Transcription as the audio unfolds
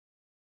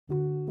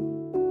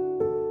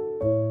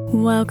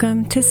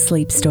Welcome to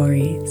Sleep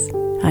Stories.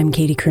 I'm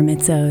Katie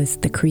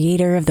Kremitzos, the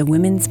creator of the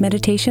Women's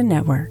Meditation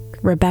Network.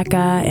 Rebecca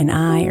and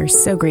I are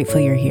so grateful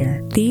you're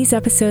here. These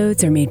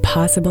episodes are made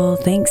possible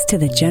thanks to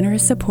the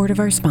generous support of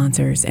our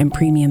sponsors and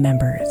premium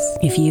members.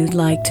 If you'd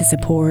like to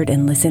support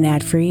and listen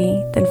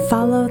ad-free, then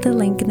follow the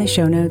link in the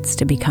show notes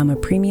to become a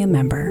premium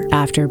member.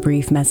 After a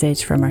brief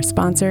message from our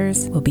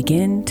sponsors, we'll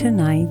begin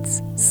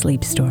tonight's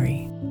sleep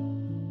story.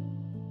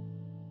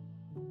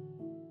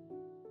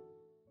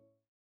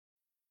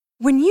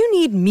 When you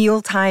need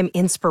mealtime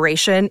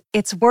inspiration,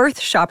 it's worth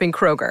shopping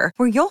Kroger,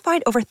 where you'll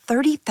find over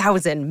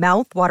 30,000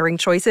 mouth-watering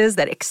choices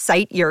that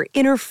excite your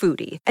inner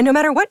foodie. And no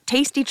matter what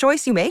tasty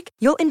choice you make,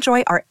 you'll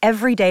enjoy our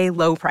everyday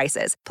low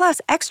prices, plus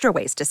extra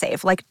ways to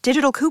save, like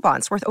digital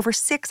coupons worth over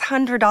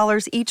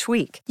 $600 each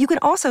week. You can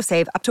also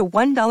save up to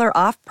 $1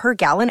 off per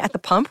gallon at the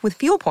pump with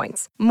fuel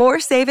points.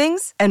 More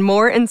savings and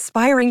more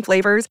inspiring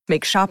flavors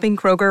make shopping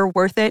Kroger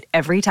worth it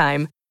every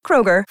time.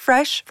 Kroger,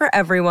 fresh for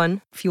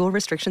everyone. Fuel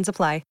restrictions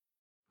apply.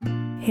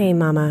 Hey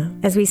Mama,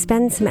 as we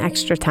spend some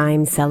extra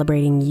time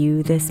celebrating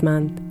you this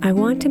month, I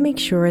want to make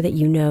sure that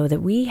you know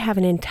that we have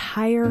an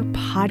entire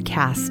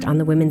podcast on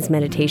the Women's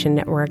Meditation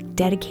Network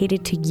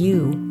dedicated to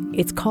you.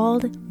 It's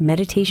called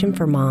Meditation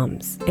for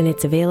Moms, and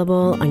it's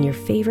available on your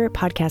favorite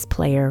podcast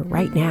player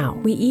right now.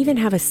 We even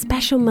have a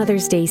special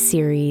Mother's Day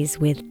series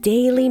with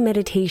daily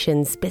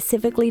meditations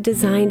specifically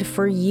designed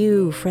for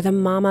you, for the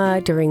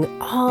mama, during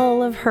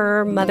all of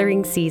her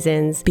mothering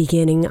seasons,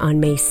 beginning on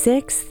May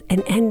 6th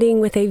and ending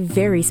with a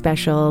very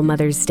special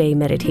Mother's Day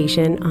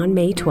meditation on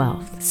May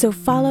 12th. So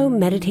follow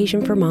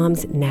Meditation for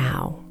Moms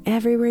now,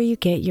 everywhere you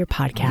get your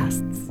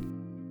podcasts.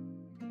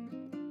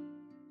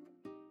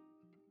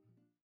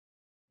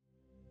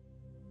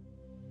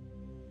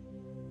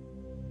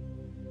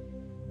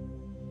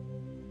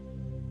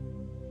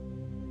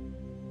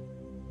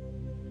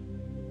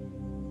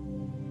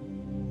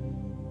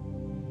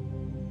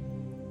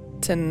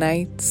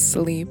 Tonight's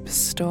sleep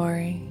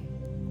story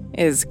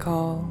is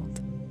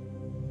called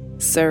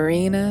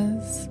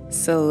Serena's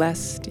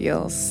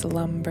Celestial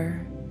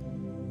Slumber,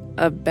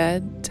 a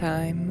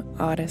Bedtime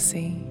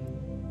Odyssey.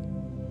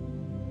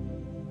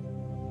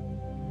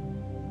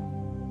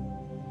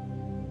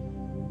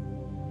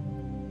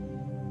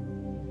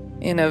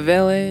 In a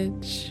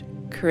village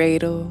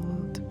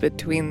cradled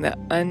between the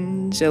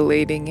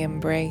undulating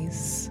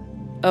embrace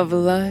of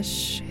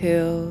lush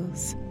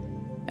hills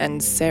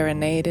and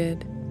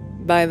serenaded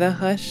by the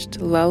hushed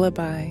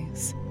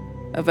lullabies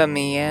of a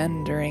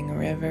meandering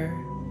river,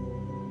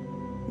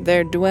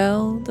 there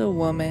dwelled a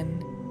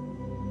woman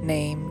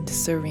named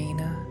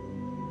Serena.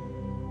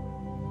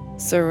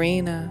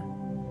 Serena,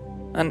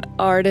 an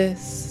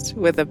artist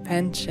with a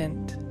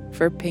penchant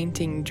for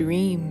painting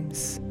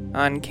dreams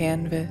on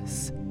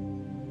canvas,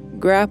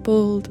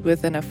 grappled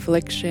with an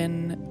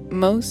affliction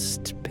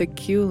most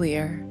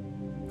peculiar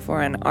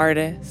for an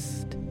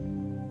artist,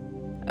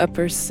 a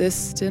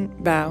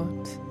persistent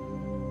bout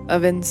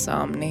of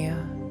insomnia.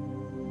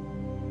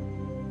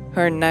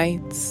 Her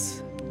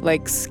nights,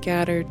 like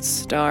scattered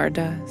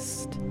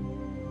stardust,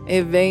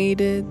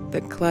 evaded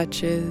the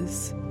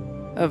clutches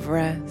of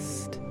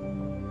rest,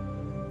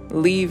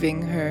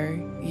 leaving her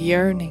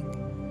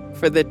yearning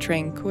for the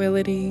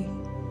tranquility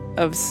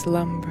of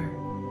slumber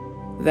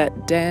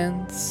that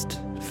danced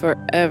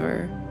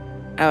forever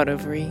out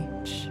of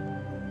reach.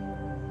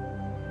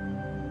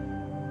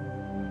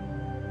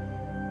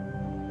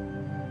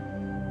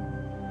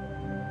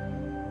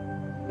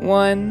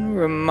 One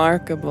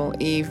remarkable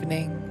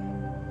evening,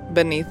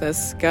 beneath a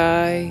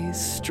sky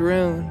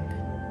strewn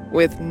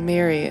with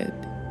myriad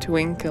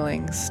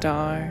twinkling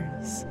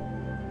stars,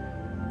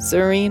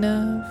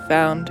 Serena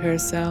found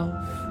herself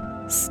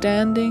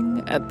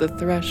standing at the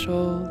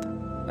threshold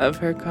of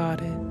her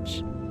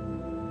cottage.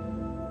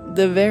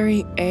 The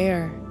very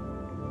air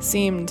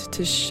seemed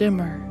to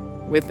shimmer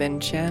with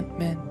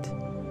enchantment,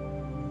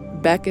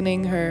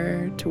 beckoning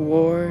her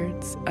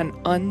towards an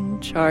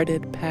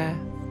uncharted path.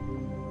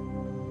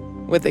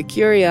 With a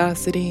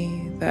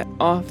curiosity that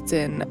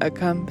often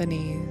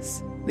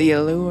accompanies the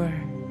allure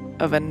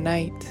of a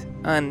night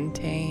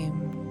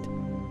untamed,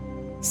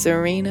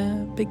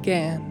 Serena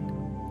began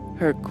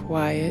her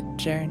quiet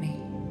journey.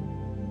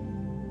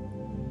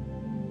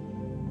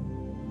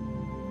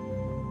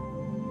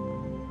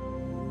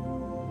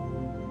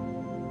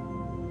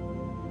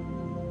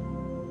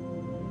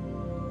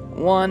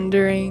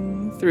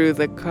 Wandering through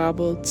the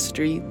cobbled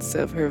streets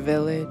of her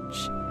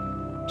village,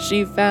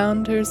 she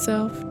found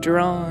herself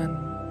drawn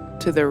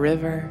to the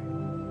river,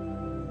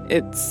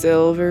 its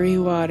silvery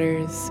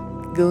waters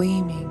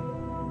gleaming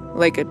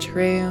like a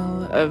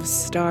trail of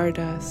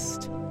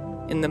stardust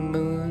in the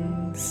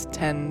moon's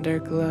tender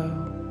glow.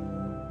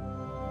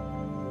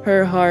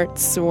 Her heart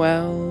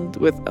swelled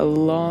with a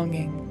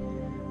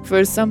longing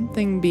for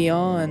something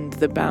beyond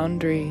the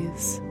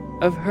boundaries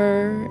of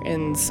her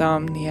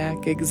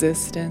insomniac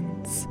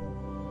existence.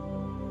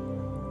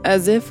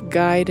 As if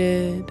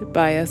guided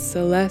by a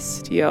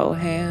celestial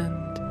hand,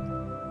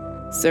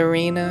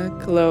 Serena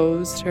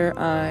closed her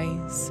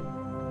eyes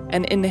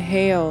and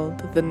inhaled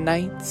the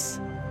night's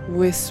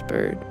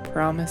whispered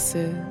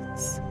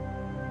promises.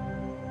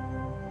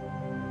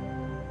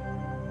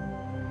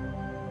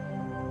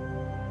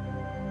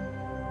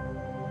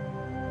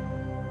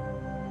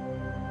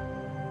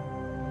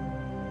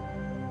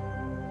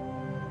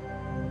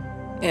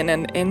 In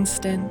an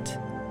instant,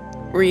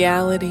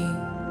 reality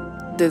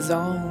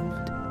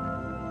dissolved,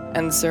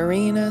 and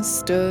Serena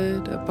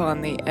stood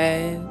upon the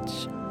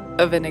edge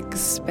of an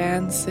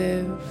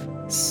expansive,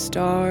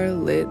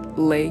 star-lit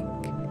lake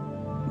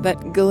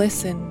that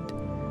glistened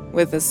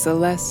with a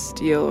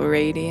celestial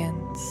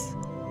radiance.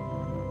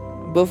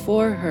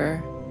 Before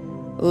her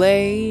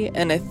lay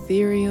an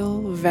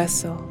ethereal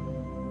vessel,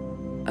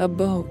 a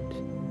boat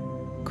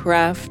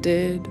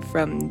crafted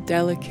from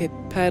delicate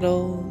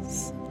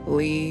petals,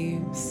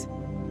 leaves,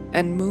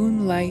 and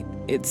moonlight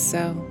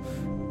itself,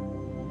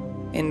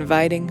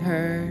 inviting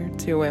her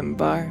to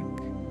embark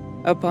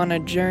upon a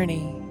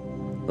journey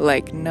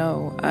like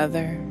no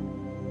other.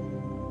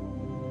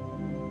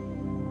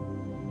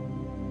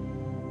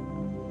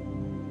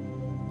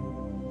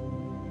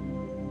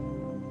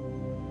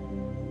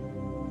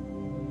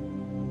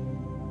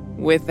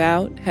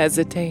 Without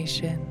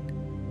hesitation,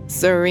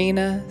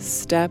 Serena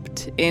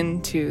stepped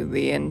into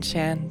the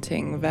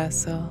enchanting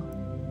vessel,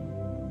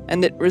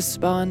 and it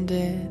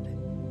responded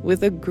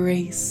with a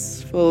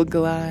graceful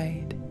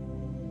glide,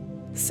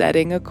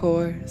 setting a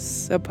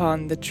course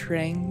upon the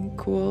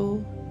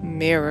tranquil,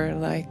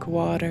 mirror-like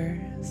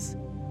waters.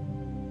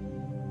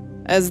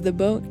 As the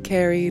boat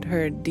carried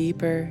her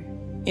deeper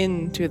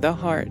into the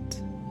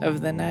heart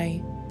of the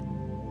night,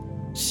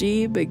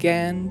 she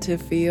began to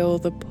feel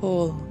the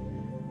pull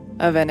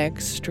of an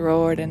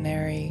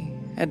extraordinary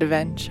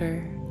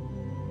adventure,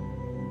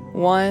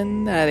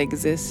 one that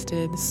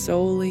existed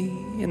solely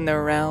in the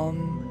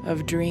realm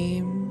of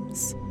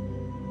dreams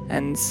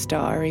and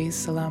starry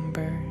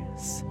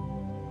slumbers.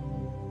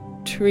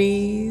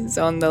 Trees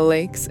on the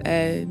lake's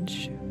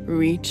edge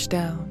reached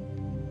out,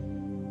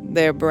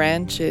 their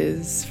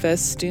branches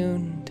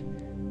festooned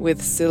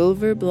with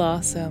silver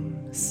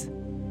blossoms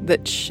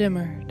that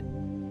shimmered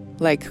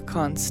like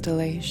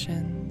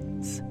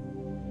constellations.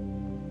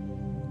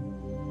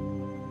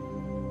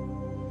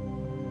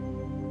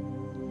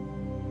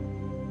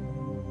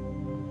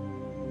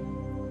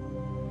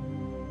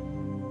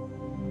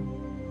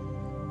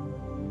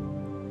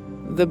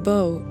 The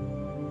boat,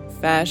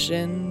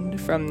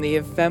 fashioned from the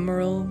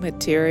ephemeral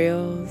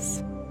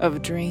materials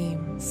of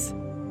dreams,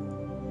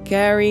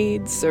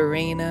 carried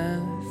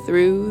Serena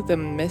through the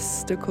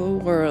mystical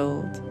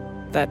world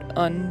that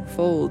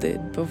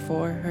unfolded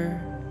before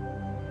her.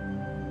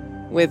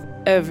 With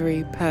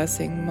every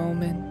passing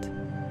moment,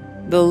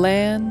 the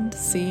land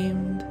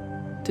seemed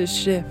to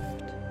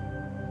shift,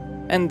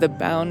 and the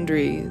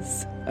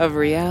boundaries of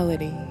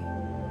reality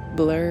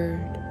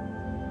blurred.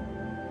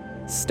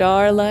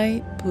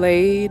 Starlight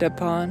played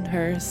upon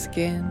her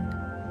skin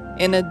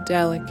in a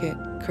delicate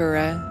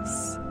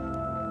caress,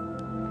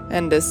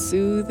 and a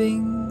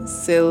soothing,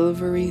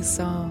 silvery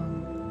song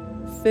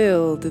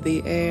filled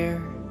the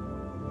air,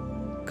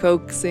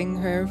 coaxing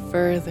her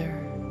further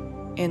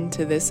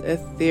into this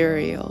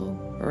ethereal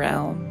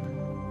realm.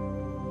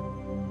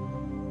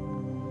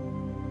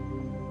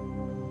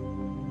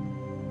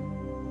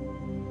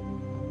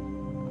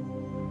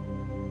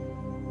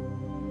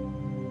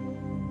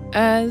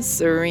 As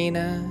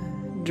Serena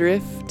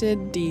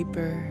drifted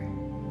deeper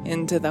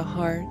into the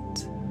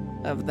heart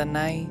of the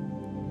night,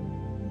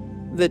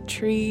 the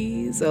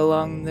trees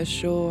along the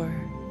shore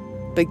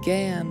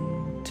began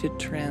to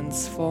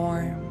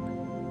transform.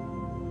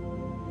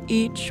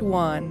 Each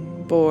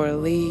one bore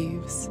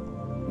leaves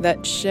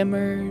that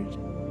shimmered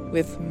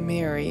with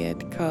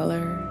myriad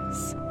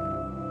colors,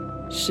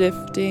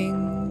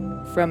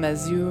 shifting from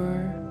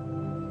azure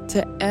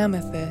to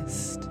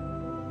amethyst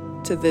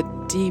to the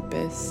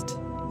deepest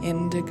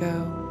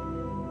indigo.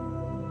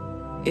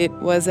 It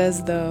was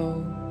as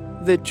though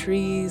the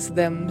trees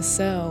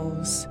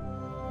themselves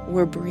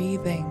were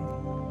breathing,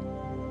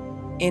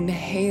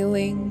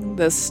 inhaling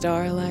the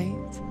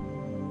starlight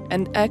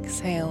and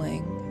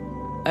exhaling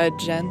a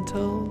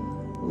gentle,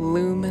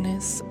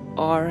 luminous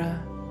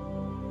aura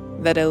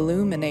that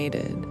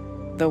illuminated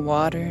the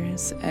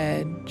water's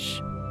edge.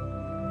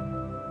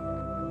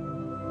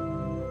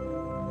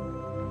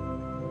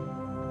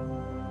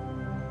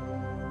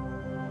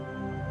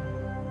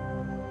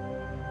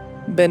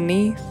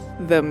 Beneath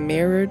the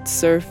mirrored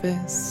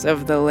surface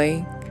of the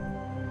lake,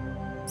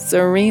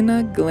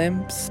 Serena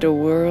glimpsed a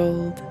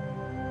world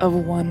of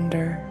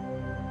wonder.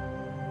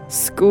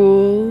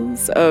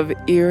 Schools of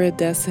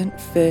iridescent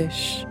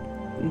fish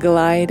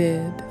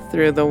glided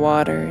through the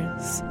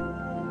waters,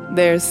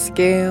 their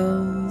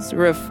scales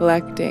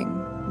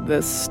reflecting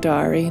the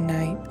starry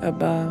night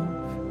above.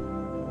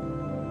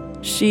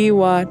 She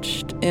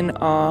watched in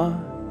awe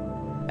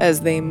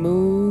as they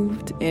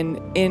moved in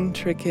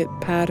intricate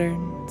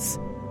patterns,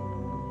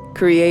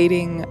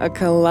 creating a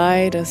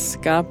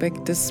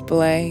kaleidoscopic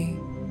display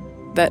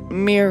that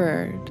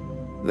mirrored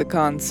the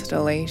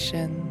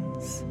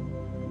constellations.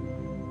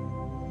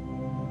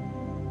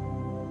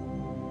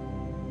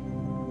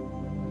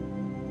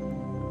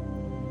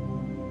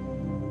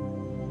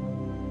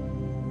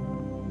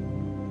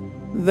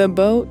 The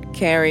boat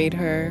carried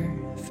her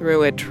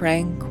through a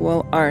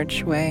tranquil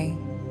archway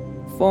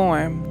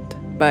formed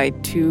by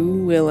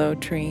 2 willow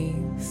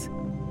trees,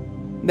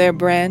 their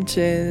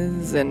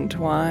branches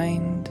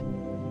entwined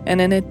in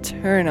an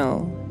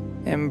eternal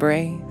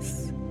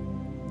embrace.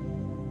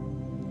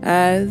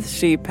 As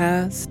she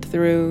passed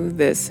through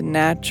this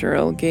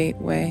natural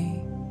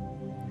gateway,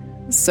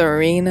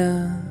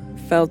 Serena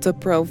felt a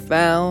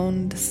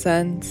profound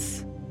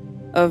sense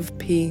of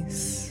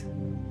peace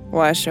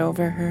wash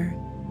over her.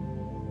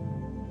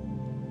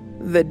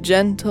 The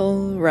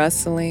gentle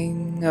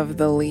rustling of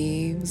the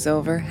leaves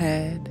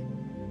overhead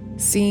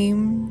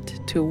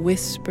seemed to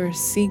whisper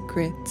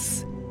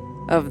secrets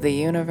of the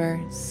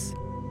universe,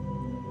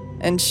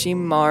 and she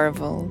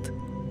marveled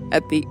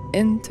at the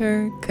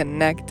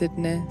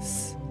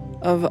interconnectedness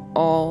of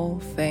all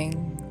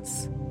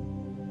things.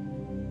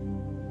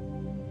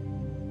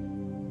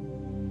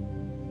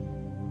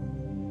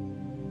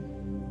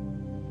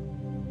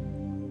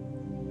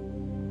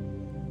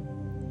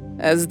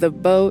 As the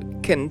boat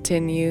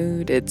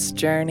continued its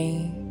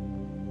journey,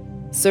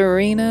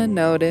 Serena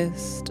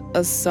noticed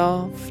a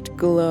soft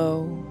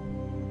glow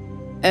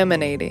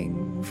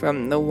emanating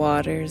from the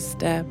water's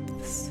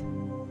depths.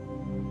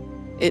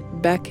 It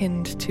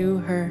beckoned to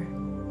her,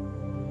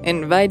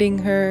 inviting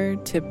her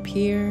to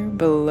peer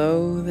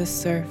below the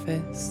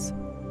surface.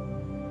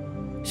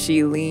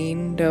 She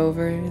leaned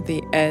over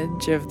the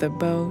edge of the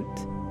boat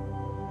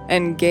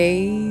and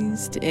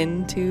gazed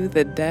into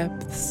the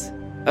depths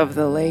of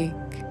the lake.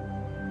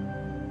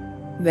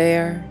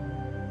 There,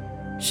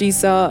 she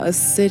saw a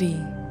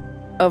city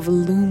of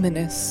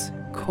luminous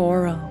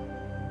coral,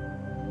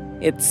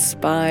 its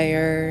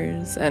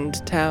spires and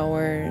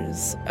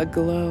towers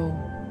aglow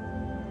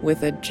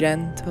with a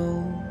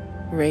gentle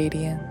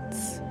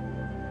radiance.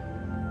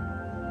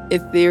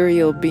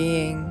 Ethereal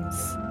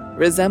beings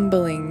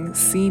resembling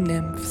sea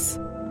nymphs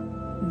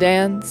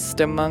danced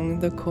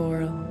among the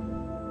coral,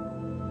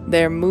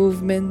 their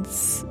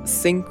movements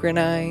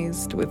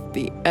synchronized with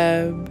the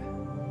ebb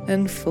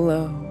and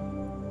flow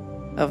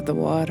of the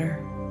water.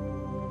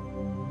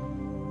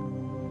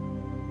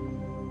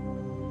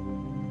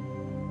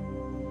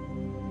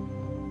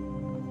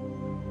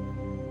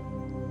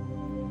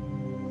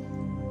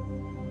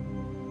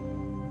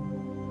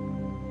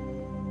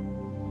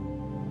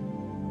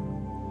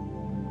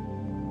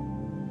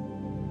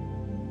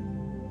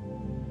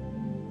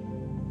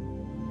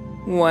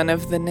 One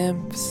of the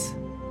nymphs,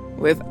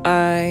 with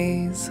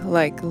eyes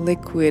like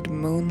liquid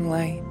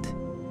moonlight,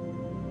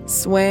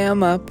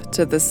 swam up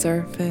to the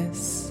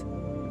surface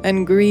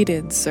and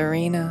greeted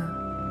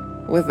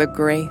Serena with a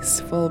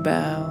graceful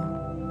bow.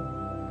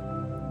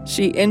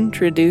 She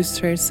introduced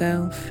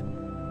herself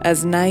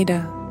as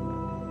Nida,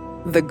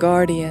 the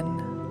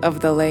guardian of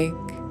the lake,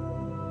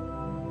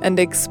 and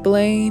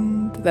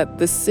explained that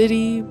the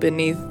city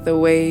beneath the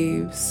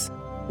waves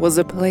was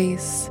a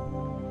place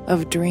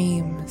of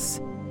dreams,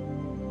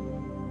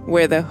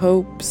 where the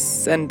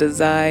hopes and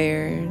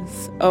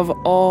desires of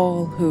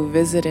all who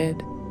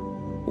visited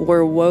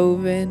were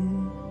woven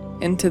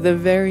into the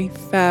very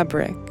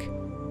fabric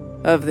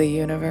of the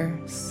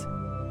universe.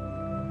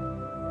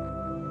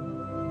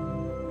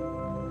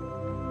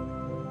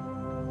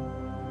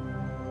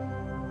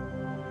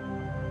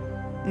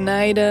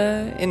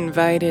 Nida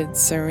invited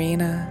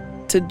Serena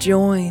to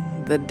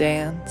join the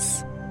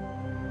dance,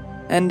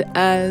 and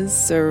as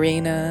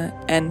Serena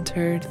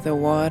entered the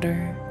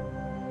water,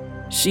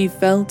 she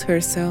felt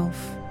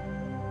herself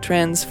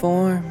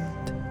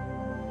transformed.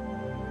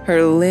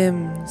 Her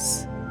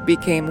limbs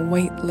became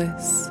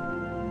weightless,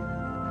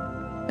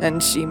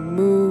 and she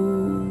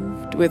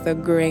moved with a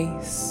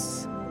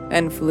grace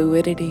and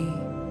fluidity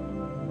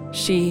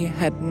she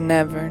had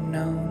never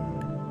known.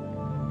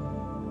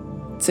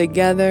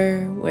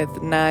 Together with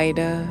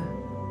Nida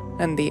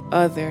and the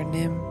other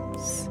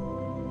nymphs,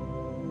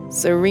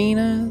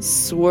 Serena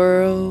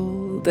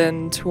swirled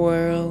and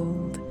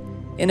twirled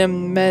in a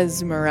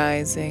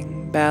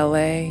mesmerizing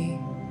ballet,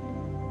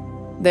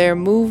 their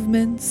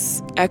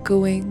movements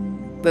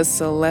echoing the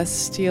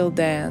celestial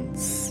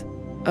dance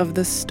of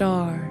the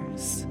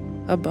stars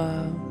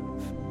above.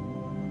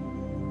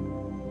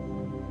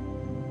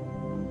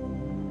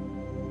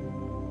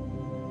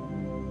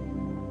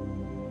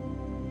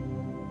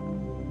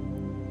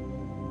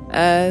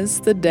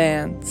 As the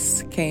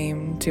dance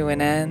came to an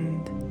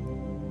end,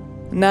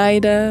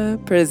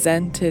 Nida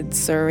presented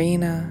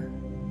Serena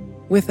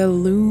with a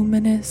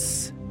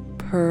luminous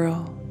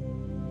pearl,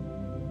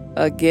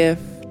 a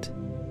gift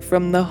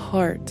from the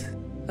heart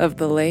of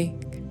the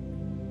lake.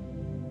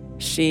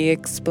 She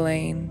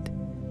explained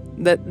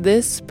that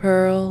this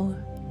pearl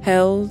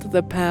held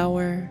the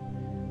power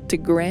to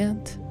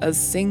grant a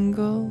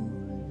single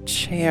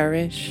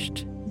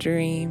cherished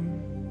dream.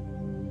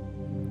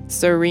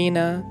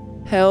 Serena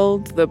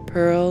held the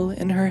pearl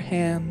in her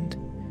hand,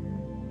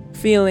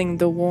 feeling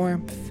the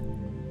warmth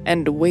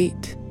and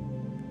weight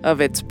of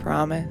its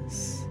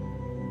promise.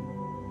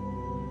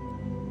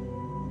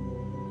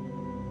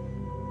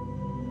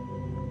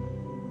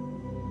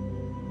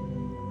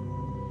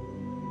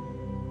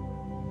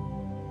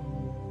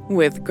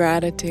 With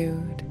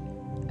gratitude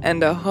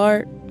and a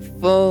heart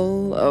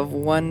full of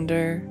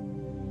wonder,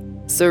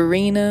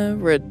 Serena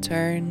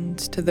returned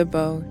to the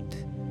boat,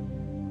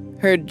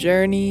 her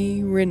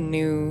journey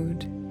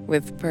renewed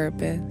with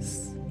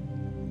purpose.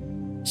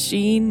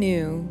 She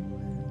knew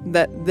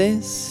that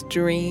this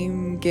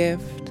dream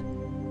gift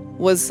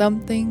was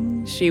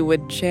something she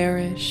would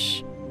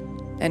cherish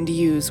and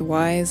use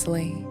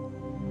wisely,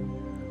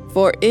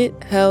 for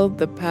it held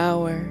the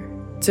power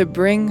to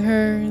bring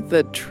her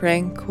the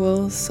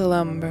tranquil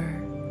slumber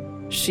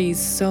she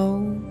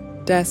so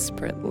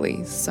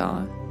desperately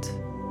sought.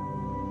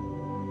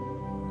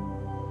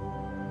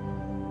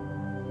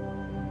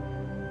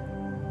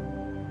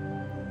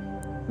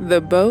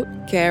 The boat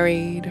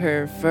carried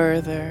her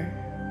further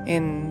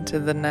into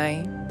the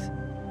night,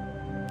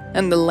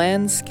 and the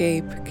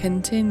landscape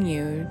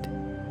continued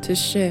to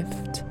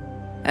shift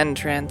and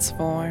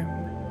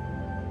transform.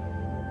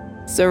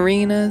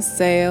 Serena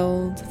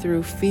sailed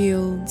through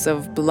fields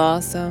of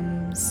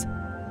blossoms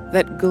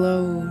that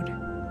glowed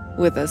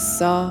with a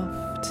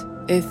soft,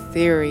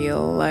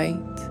 ethereal light.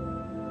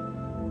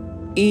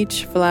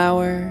 Each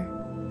flower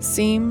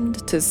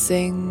seemed to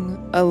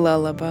sing a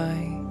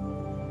lullaby,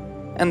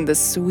 and the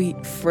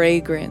sweet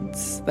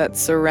fragrance that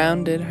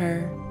surrounded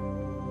her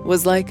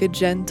was like a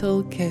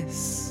gentle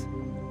kiss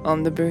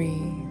on the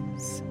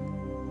breeze.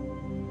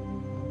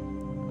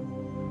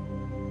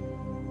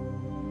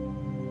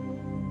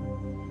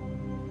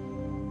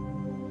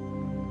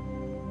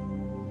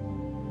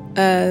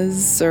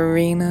 As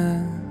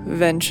Serena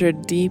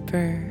ventured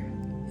deeper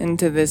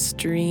into this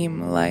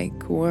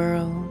dreamlike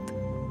world,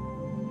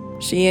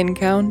 she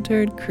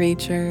encountered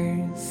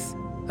creatures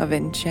of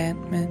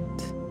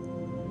enchantment.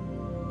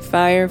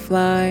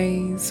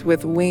 Fireflies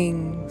with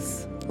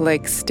wings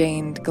like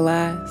stained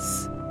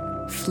glass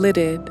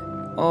flitted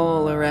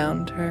all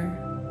around her,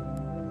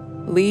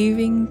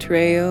 leaving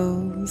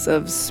trails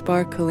of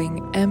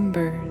sparkling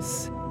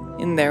embers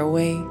in their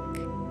wake.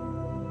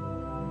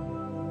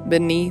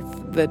 Beneath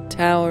the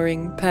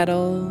towering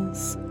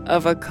petals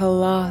of a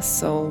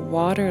colossal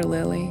water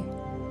lily,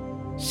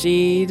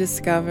 she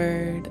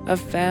discovered a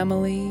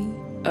family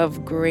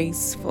of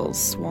graceful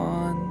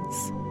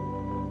swans,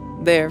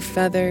 their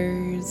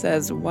feathers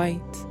as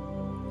white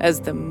as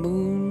the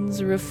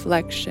moon's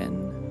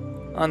reflection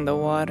on the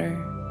water.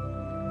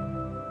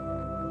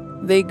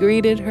 They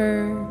greeted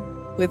her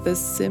with a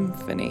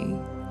symphony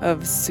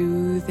of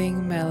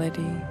soothing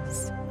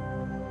melodies,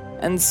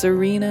 and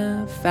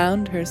Serena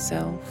found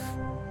herself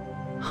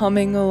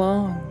humming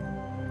along,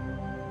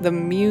 the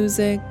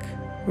music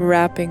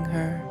wrapping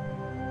her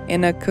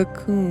in a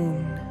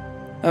cocoon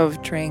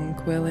of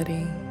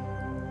tranquility.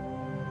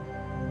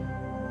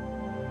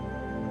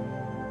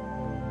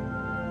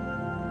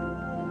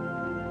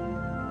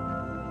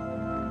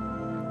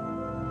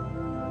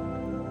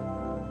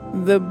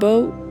 The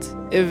boat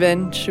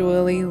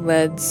eventually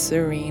led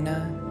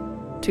Serena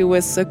to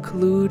a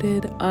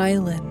secluded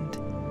island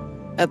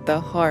at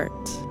the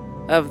heart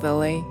of the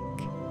lake.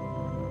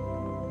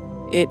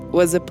 It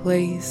was a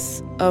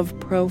place of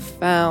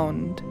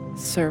profound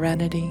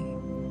serenity,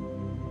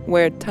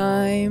 where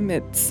time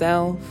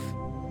itself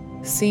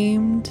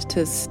seemed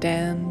to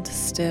stand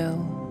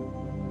still.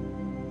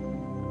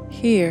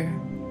 Here,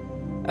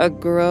 a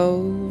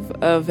grove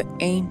of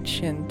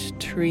ancient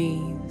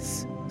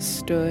trees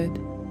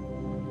stood,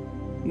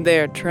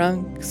 their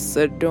trunks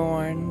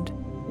adorned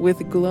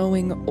with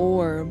glowing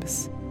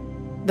orbs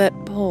that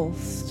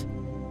pulsed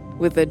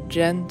with a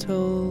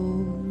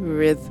gentle,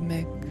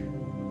 rhythmic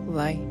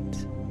light.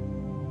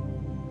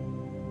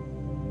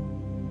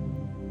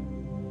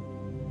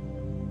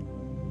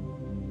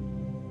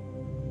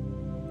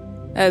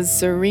 As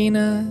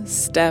Serena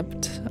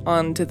stepped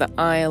onto the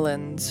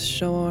island's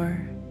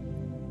shore,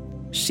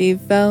 she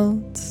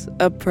felt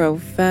a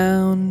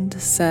profound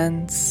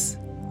sense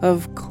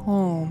of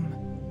calm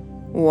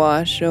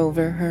wash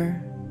over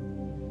her.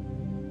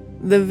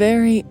 The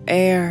very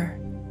air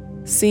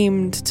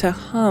seemed to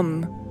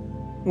hum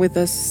with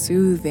a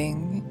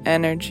soothing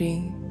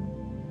energy,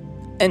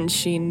 and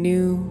she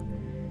knew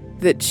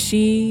that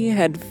she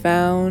had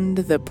found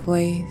the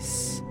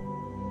place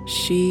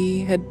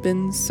she had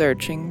been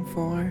searching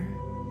for,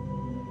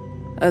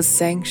 a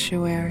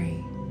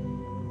sanctuary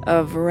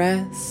of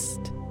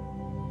rest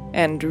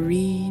and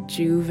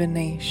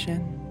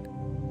rejuvenation.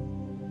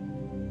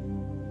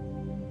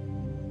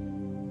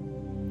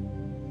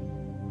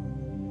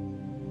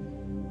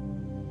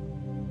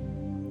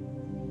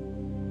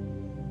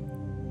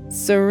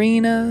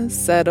 Serena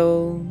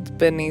settled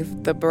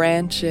beneath the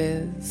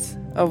branches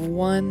of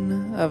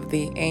one of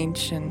the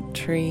ancient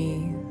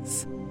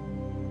trees,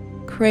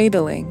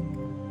 cradling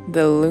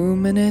the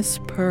luminous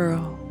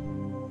pearl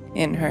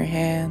in her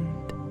hand.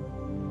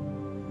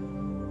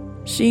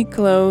 She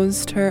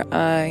closed her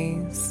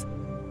eyes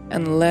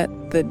and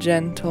let the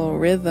gentle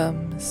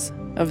rhythms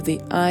of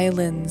the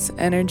island's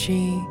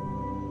energy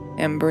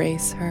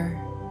embrace her.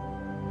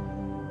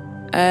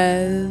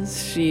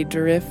 As she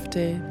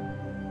drifted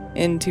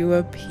into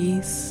a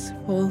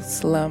peaceful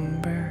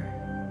slumber,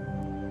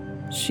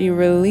 she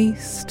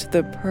released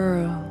the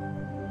pearl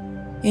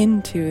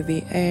into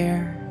the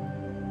air,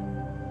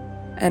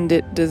 and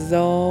it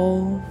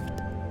dissolved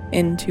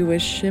into a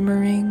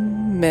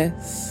shimmering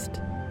mist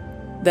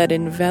that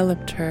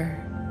enveloped her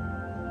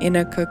in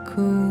a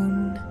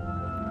cocoon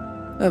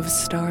of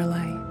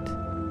starlight.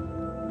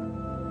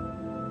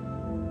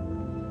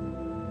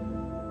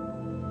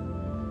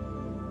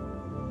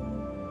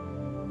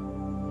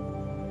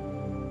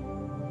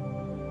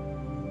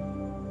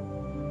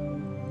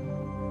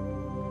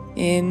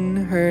 In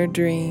her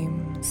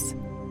dreams,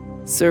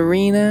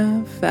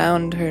 Serena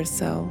found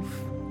herself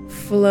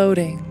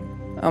floating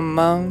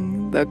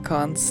among the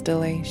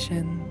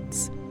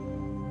constellations,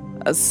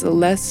 a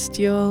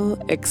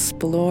celestial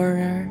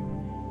explorer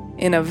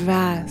in a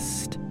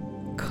vast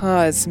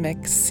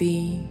cosmic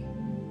sea.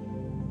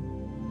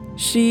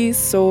 She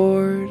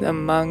soared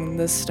among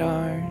the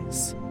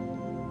stars,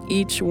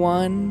 each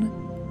one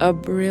a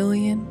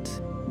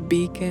brilliant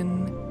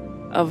beacon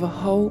of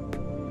hope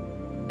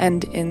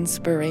and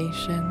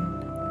inspiration.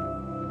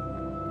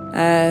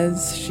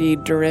 As she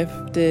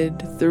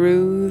drifted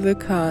through the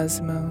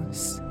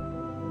cosmos,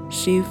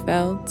 she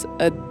felt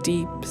a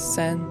deep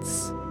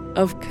sense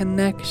of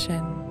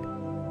connection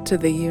to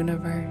the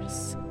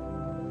universe,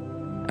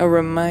 a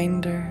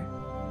reminder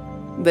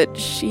that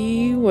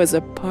she was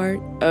a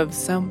part of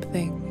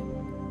something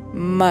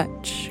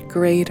much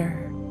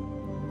greater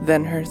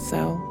than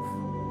herself.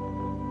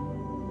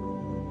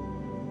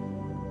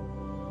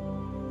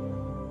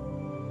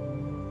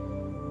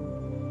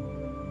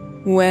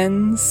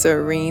 When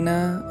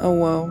Serena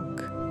awoke,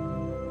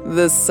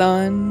 the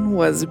sun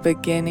was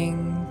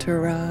beginning to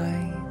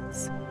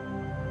rise,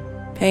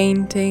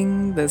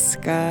 painting the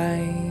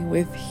sky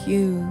with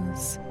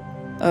hues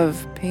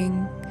of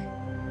pink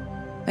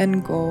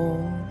and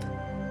gold,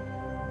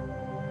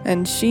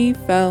 and she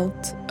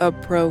felt a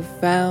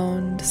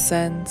profound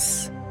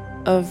sense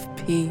of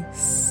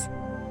peace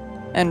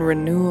and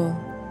renewal,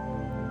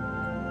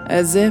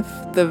 as if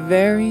the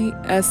very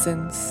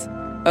essence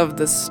of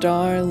the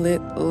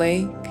starlit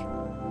lake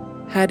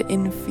had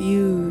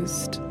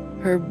infused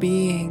her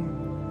being.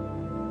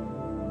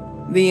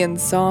 The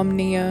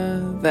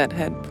insomnia that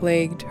had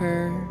plagued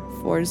her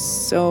for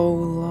so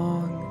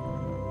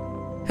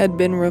long had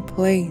been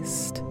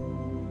replaced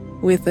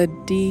with a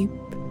deep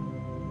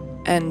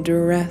and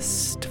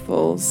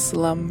restful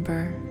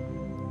slumber.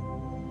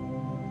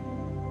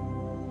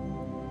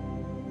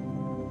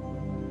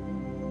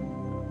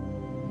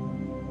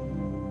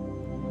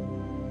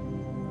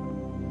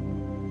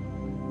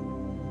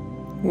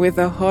 With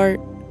a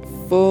heart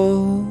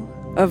full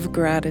of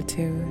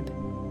gratitude,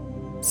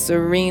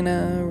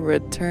 Serena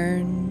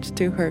returned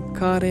to her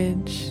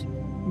cottage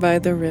by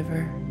the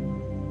river.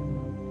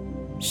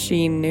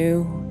 She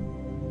knew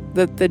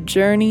that the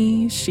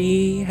journey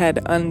she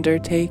had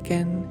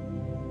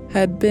undertaken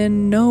had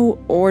been no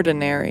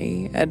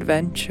ordinary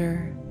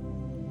adventure,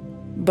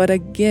 but a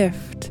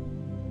gift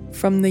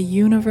from the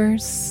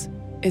universe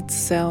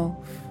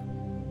itself.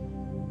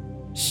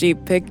 She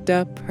picked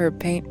up her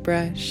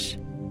paintbrush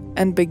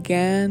and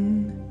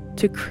began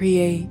to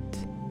create,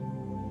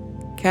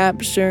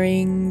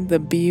 capturing the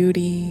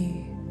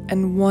beauty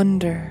and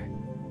wonder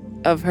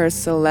of her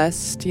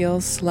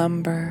celestial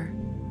slumber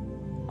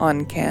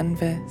on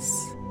canvas.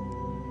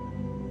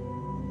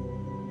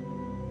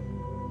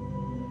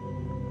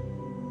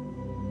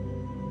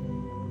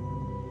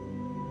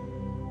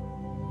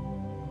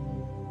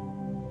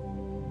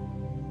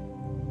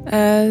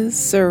 As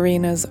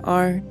Serena's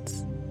art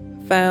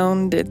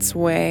found its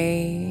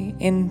way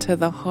into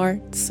the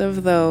hearts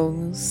of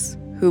those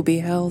who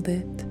beheld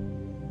it,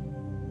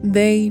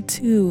 they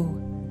too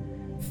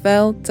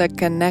felt a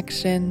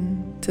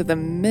connection to the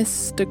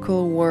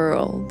mystical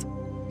world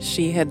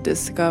she had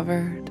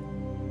discovered.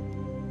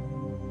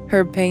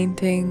 Her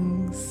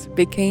paintings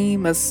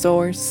became a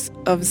source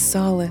of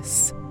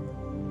solace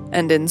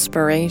and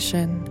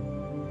inspiration,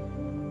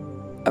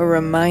 a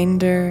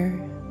reminder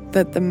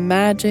that the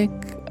magic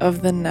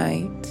of the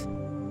night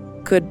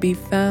could be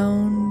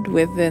found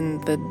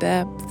within the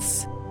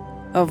depths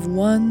of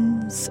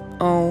one's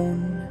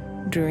own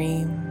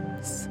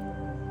dreams.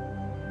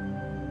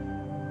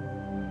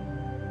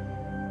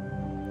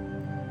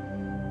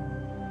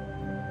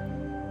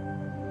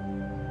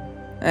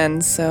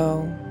 And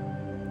so,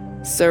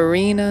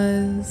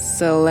 Serena's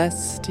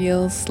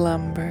celestial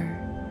slumber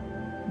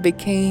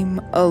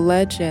became a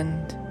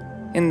legend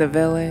in the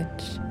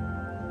village,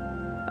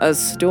 a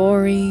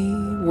story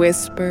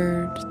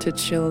whispered to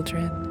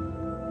children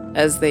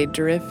as they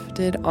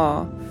drifted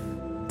off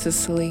to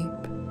sleep,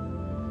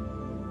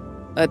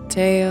 a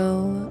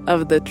tale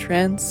of the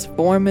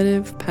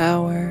transformative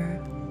power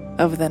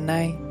of the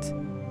night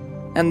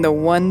and the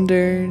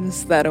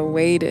wonders that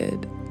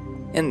awaited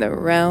in the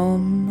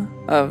realm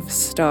of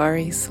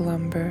starry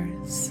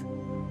slumbers.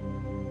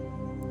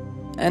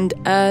 And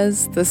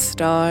as the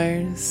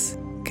stars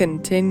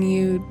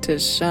continued to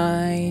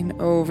shine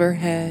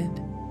overhead,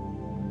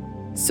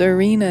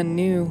 Serena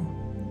knew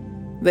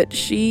that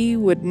she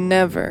would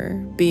never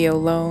be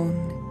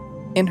alone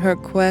in her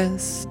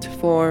quest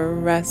for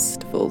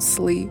restful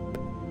sleep,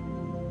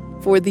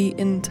 for the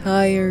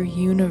entire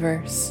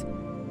universe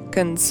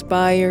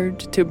conspired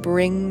to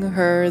bring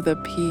her the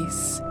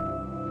peace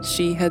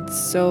she had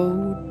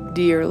so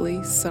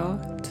dearly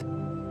sought.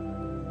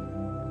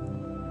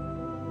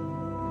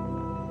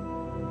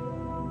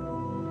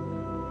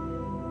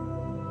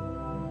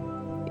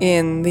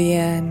 In the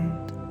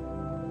end,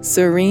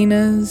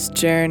 Serena's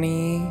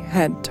journey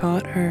had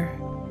taught her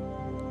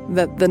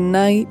that the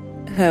night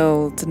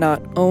held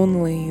not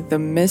only the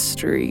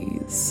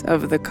mysteries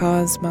of the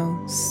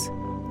cosmos,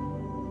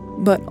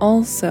 but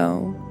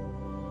also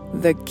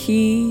the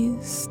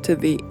keys to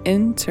the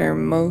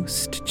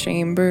innermost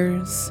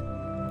chambers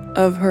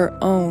of her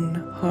own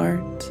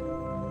heart.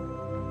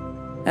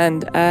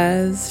 And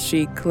as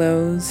she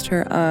closed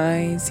her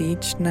eyes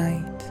each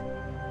night,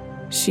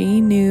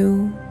 she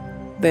knew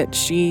that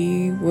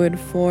she would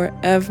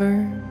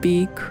forever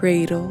be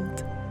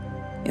cradled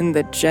in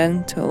the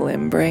gentle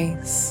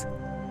embrace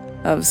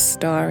of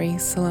starry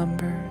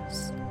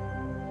slumbers,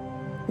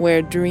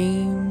 where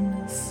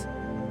dreams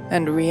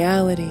and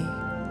reality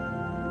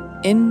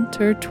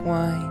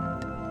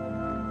intertwined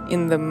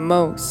in the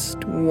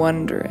most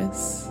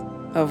wondrous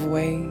of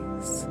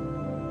ways.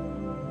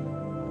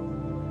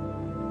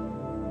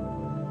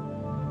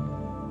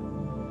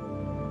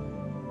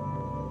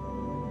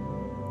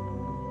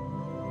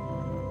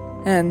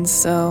 And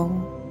so,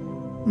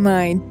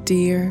 my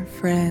dear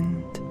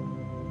friend,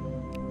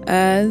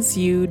 as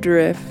you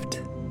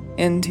drift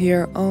into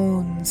your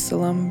own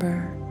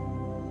slumber,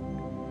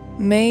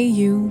 may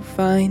you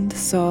find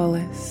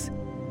solace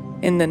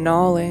in the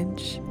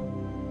knowledge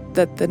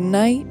that the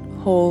night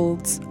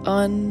holds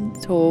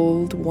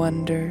untold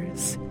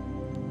wonders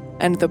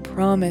and the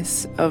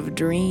promise of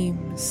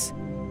dreams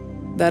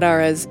that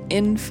are as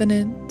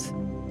infinite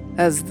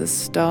as the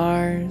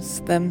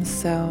stars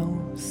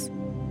themselves.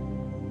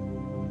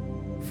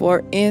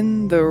 For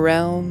in the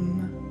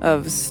realm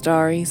of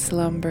starry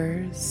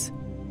slumbers,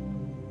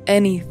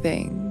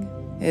 anything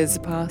is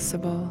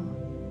possible,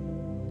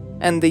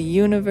 and the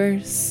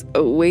universe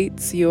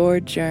awaits your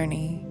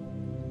journey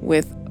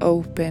with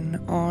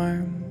open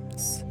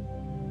arms.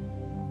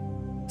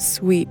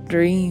 Sweet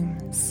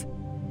dreams,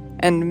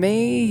 and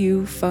may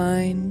you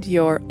find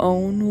your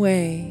own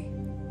way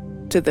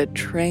to the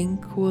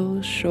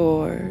tranquil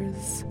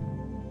shores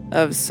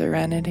of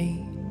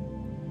serenity.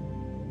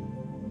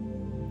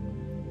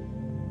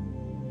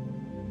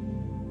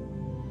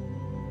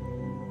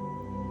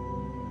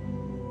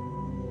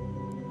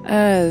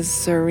 As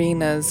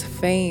Serena's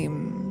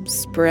fame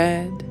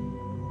spread,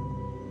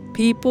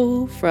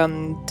 people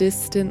from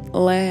distant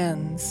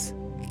lands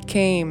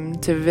came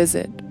to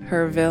visit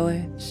her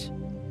village.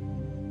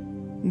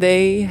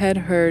 They had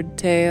heard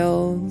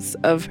tales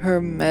of her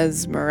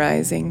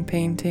mesmerizing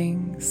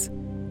paintings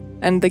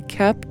and the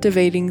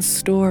captivating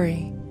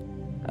story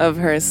of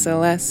her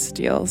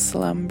celestial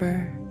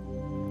slumber.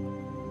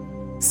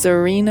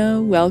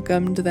 Serena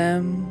welcomed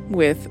them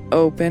with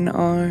open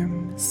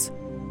arms,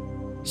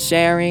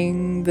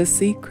 sharing the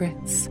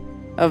secrets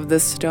of the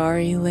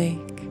starry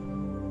lake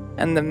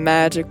and the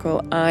magical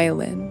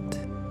island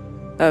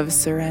of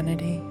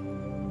serenity.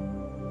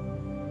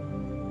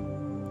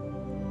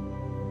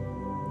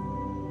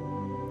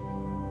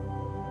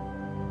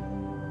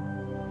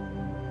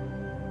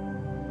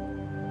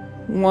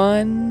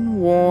 One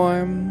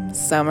warm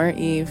summer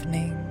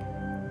evening,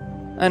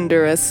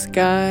 under a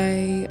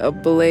sky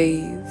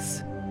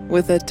ablaze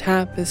with a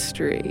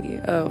tapestry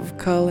of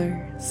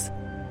colors,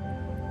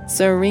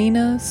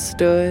 Serena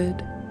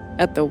stood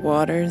at the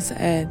water's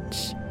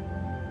edge,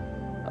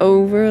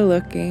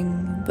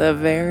 overlooking the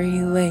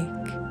very lake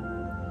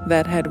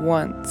that had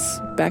once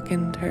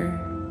beckoned her.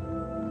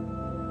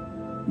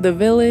 The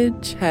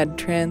village had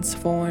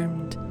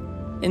transformed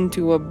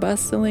into a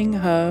bustling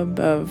hub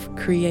of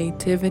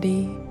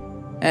creativity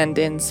and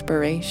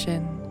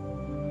inspiration,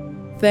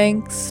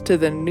 thanks to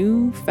the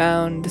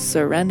newfound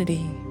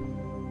serenity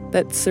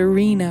that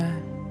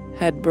Serena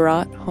had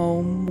brought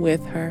home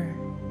with her.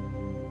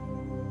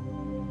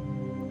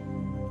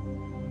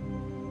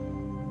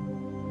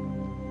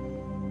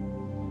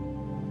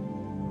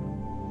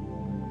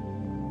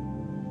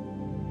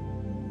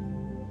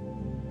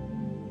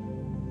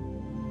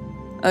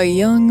 A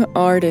young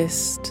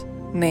artist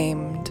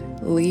named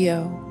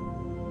Leo,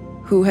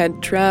 who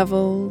had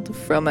traveled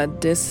from a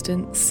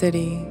distant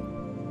city,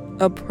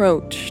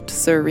 approached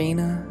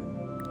Serena.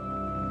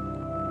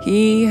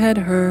 He had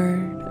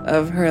heard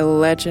of her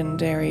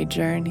legendary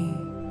journey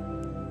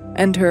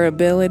and her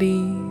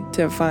ability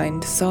to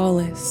find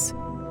solace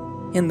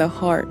in the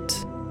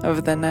heart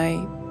of the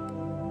night.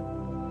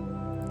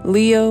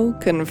 Leo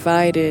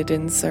confided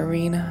in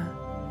Serena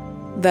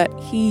that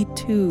he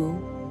too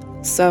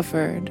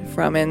suffered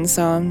from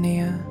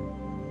insomnia,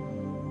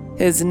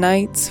 his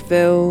nights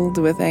filled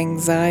with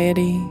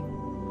anxiety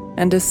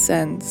and a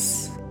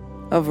sense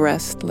of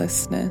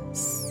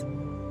restlessness.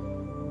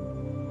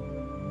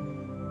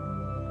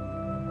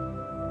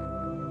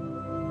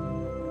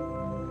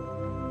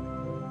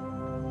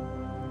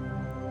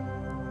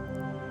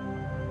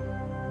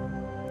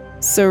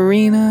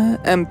 Serena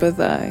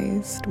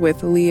empathized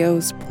with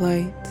Leo's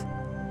plight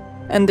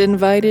and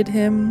invited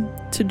him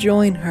to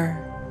join her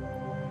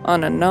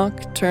on a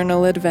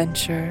nocturnal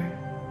adventure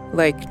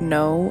like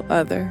no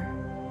other.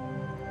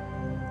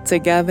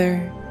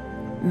 Together,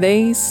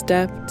 they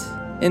stepped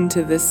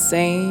into the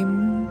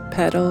same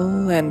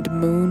petal and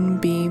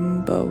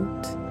moonbeam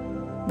boat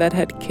that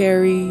had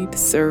carried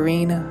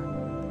Serena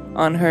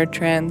on her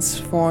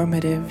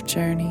transformative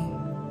journey.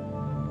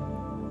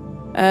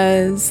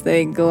 As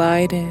they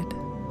glided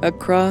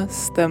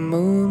across the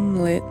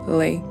moonlit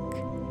lake,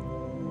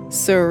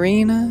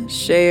 Serena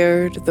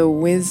shared the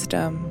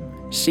wisdom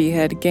she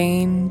had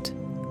gained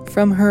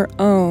from her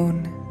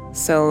own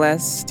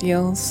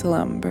celestial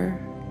slumber.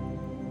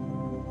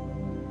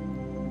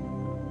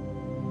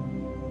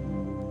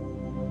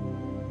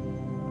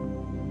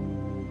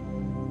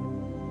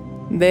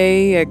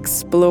 They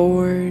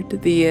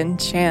explored the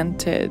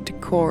enchanted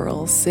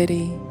coral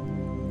city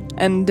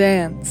and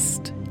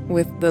danced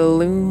with the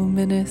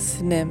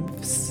luminous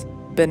nymphs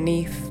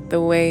beneath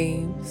the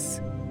waves.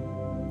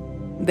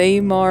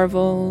 They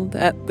marveled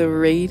at the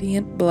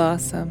radiant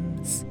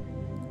blossoms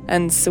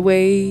and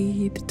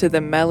swayed to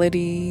the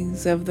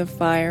melodies of the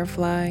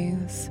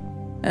fireflies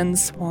and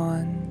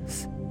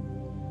swans.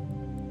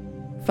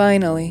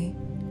 Finally,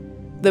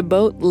 the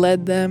boat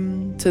led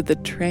them to the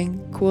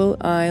tranquil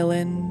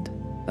island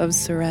of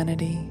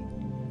Serenity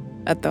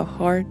at the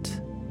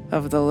heart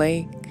of the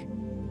lake,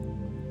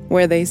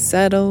 where they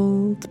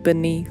settled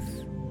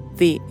beneath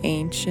the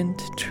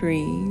ancient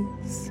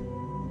trees.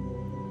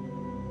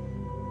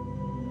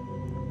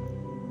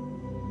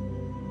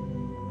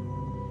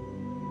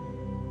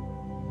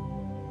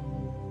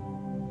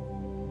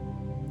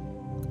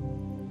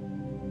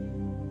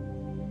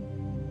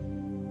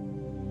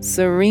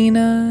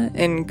 Serena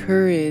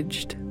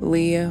encouraged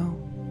Leo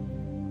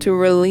to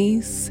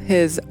release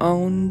his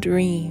own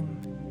dream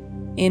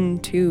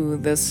into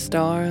the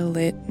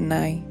starlit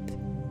night,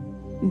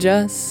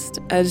 just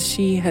as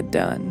she had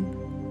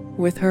done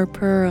with her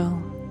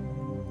pearl.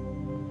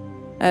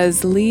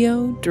 As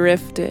Leo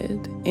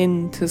drifted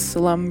into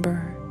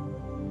slumber,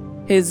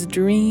 his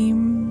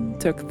dream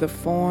took the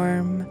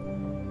form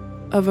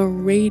of a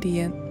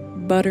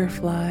radiant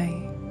butterfly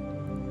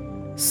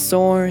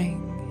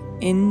soaring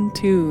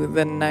into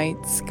the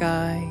night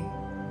sky.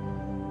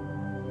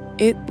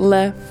 It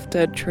left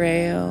a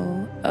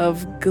trail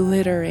of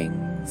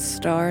glittering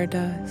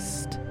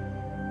stardust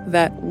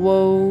that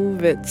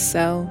wove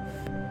itself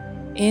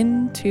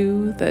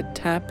into the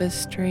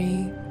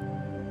tapestry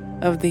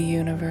of the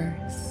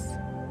universe.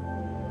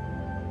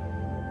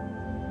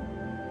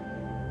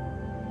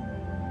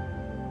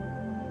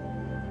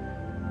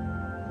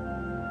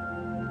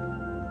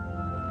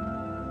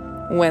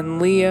 When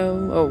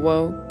Leo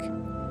awoke,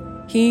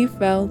 he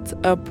felt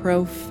a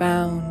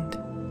profound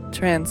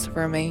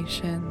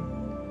transformation.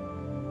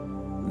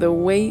 The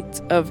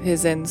weight of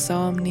his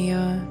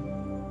insomnia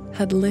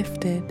had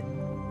lifted,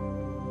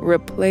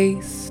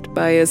 replaced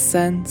by a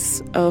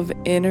sense of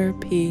inner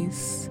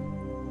peace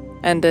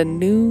and a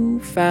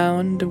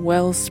newfound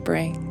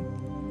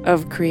wellspring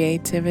of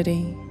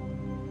creativity.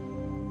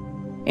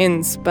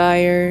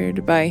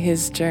 Inspired by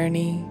his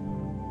journey,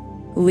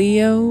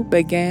 Leo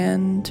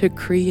began to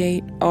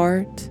create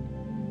art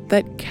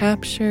that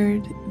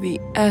captured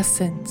the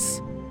essence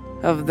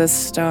of the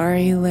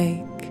starry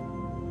lake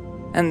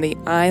and the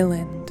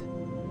island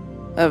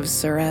of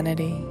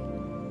Serenity.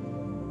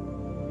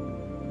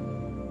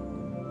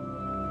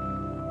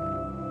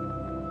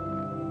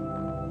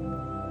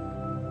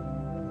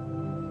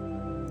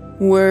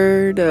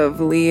 Word of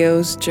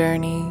Leo's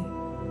journey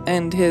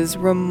and his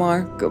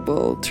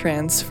remarkable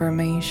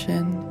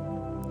transformation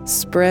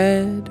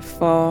spread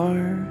far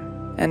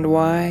and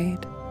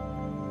wide.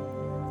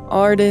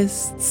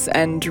 Artists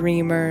and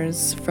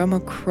dreamers from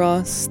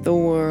across the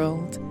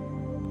world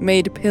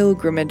made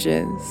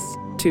pilgrimages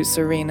to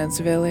Serena's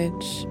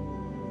village,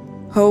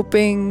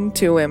 hoping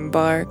to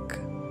embark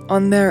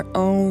on their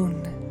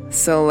own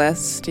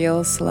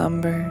celestial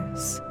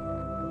slumbers.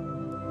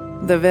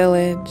 The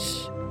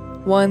village,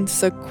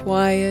 once a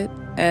quiet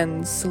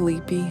and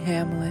sleepy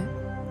hamlet,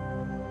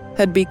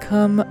 had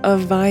become a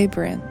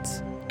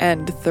vibrant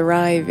and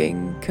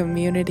thriving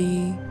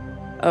community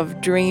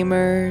of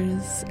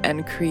dreamers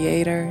and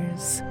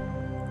creators,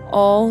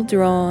 all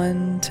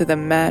drawn to the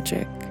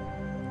magic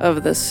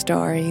of the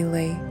starry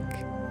lake.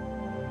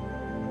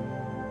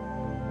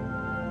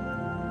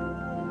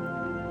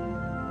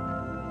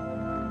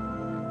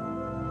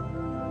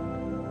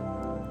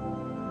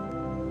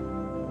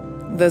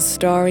 The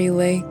starry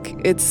lake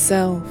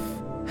itself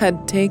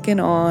had taken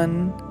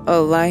on a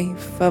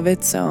life of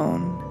its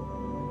own.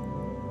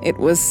 It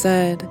was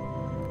said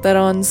that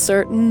on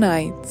certain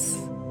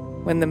nights,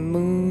 when the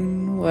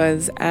moon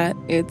was at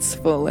its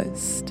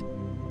fullest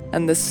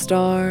and the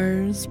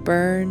stars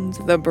burned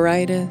the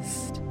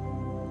brightest,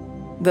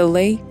 the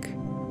lake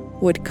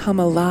would come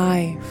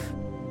alive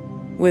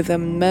with a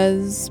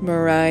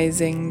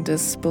mesmerizing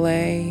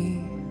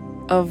display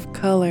of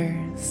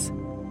colors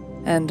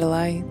and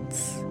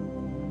lights.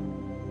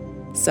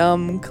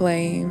 Some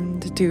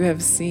claimed to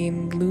have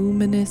seen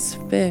luminous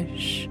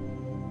fish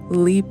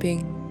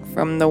leaping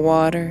from the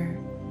water,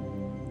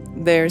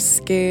 their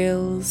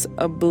scales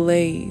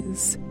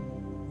ablaze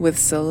with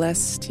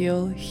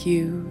celestial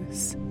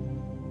hues.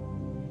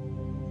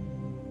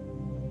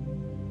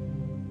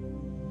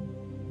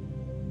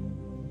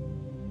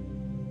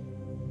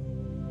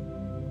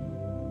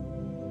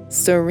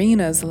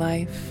 Serena's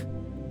life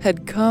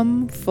had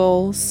come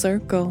full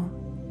circle.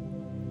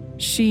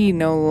 She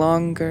no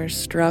longer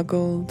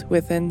struggled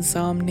with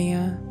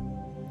insomnia,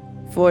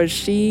 for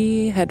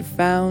she had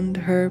found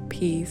her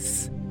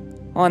peace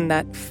on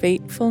that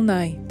fateful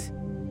night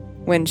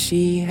when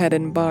she had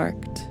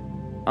embarked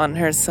on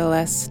her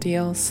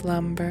celestial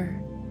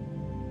slumber.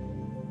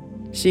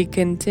 She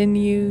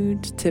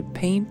continued to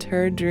paint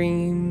her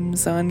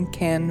dreams on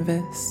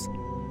canvas,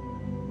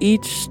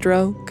 each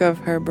stroke of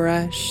her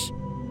brush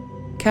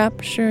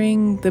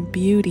capturing the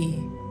beauty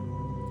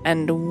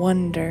and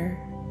wonder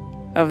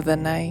of the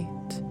night.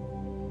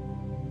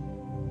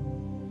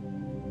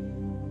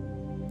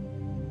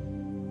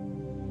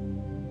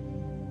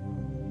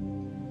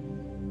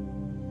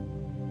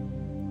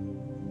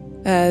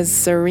 As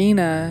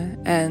Serena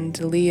and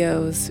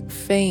Leo's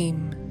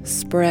fame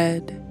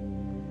spread,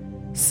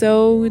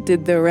 so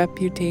did the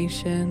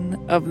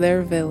reputation of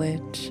their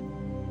village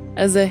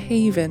as a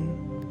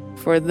haven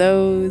for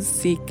those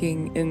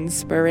seeking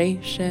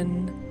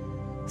inspiration,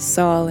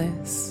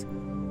 solace,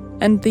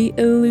 and the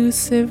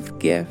elusive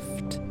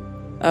gift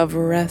of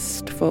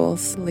restful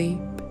sleep.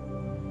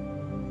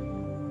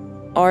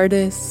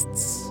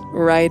 Artists,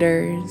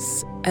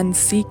 writers, and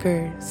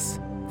seekers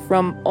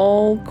from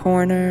all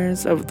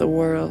corners of the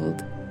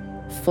world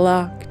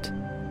flocked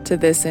to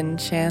this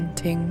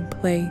enchanting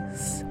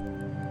place,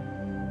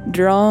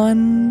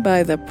 drawn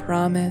by the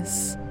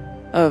promise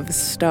of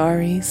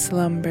starry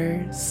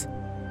slumbers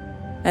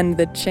and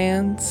the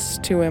chance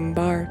to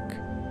embark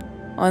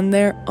on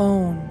their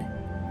own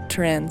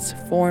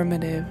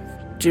transformative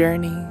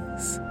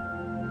journeys.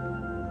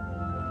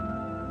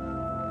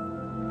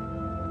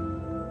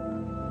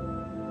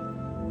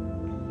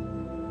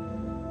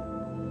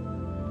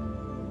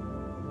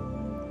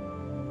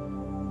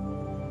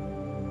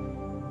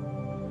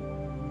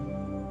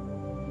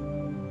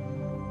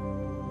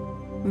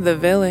 The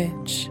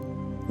village,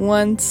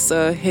 once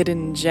a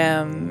hidden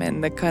gem in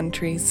the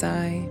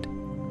countryside,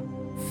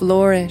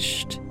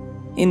 flourished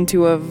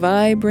into a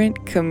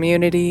vibrant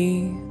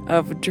community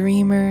of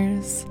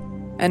dreamers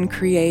and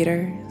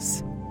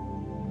creators.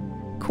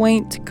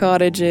 Quaint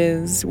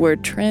cottages were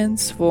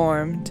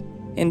transformed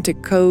into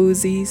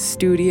cozy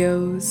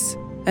studios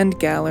and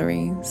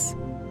galleries,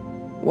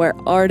 where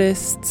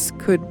artists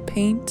could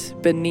paint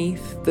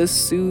beneath the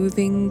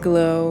soothing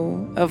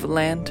glow of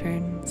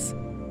lanterns,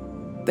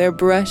 their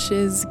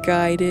brushes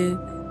guided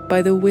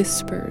by the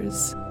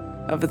whispers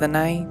of the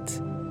night.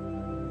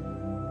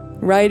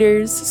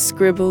 Writers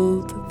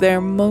scribbled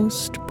their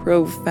most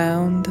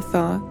profound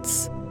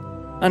thoughts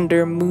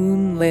under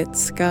moonlit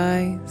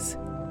skies,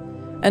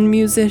 and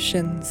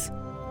musicians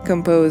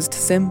composed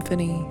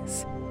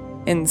symphonies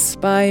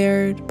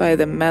inspired by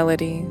the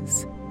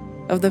melodies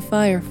of the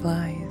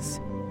fireflies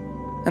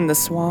and the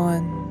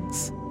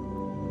swans.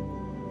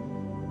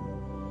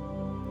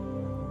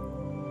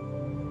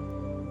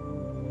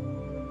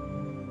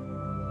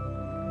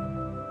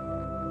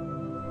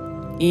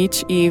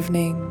 Each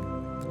evening,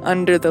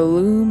 under the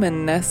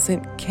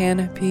luminescent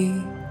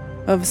canopy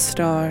of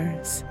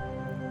stars,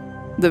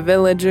 the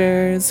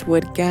villagers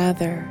would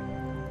gather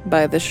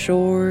by the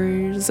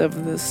shores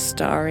of the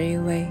starry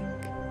lake.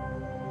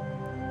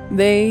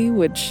 They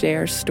would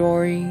share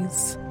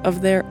stories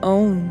of their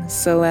own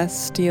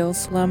celestial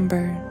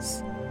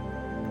slumbers,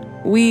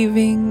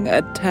 weaving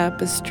a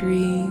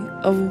tapestry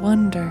of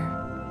wonder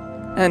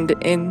and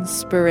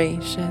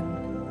inspiration.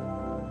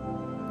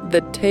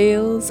 The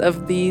tales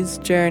of these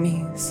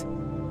journeys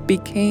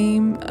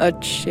became a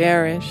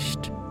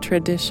cherished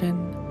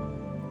tradition,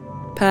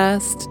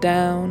 passed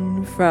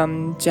down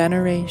from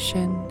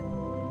generation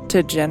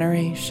to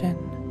generation,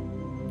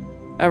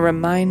 a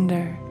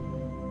reminder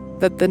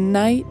that the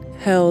night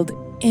held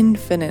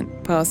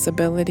infinite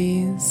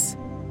possibilities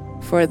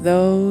for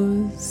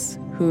those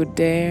who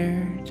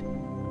dared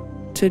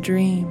to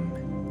dream.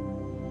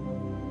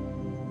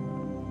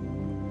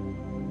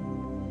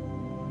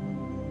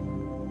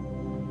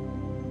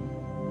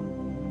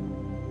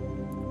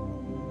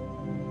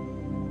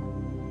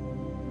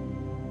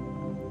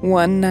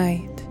 One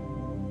night,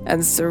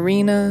 as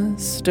Serena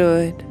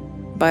stood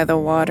by the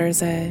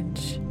water's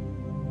edge,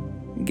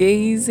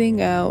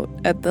 gazing out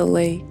at the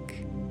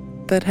lake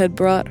that had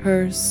brought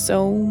her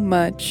so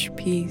much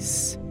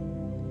peace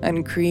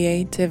and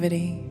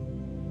creativity,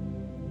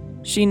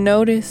 she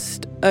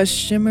noticed a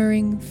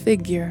shimmering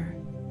figure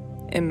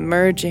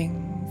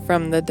emerging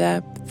from the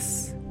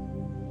depths.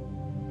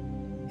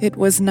 It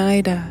was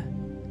Nida,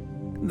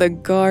 the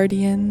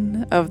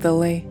guardian of the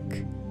lake,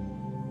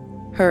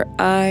 her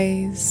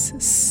eyes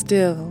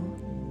still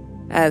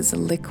as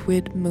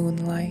liquid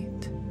moonlight.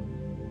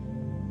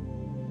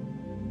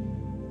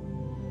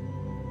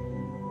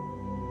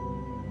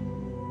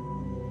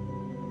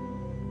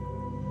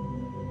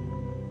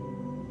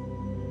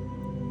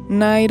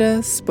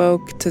 Nida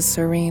spoke to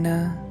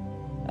Serena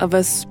of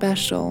a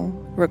special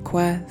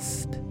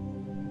request.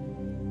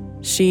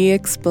 She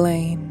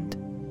explained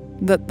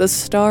that the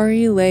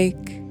starry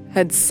lake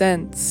had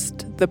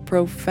sensed the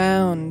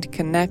profound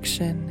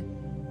connection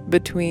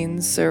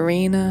between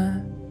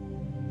Serena,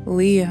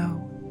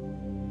 Leo,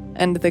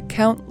 and the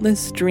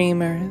countless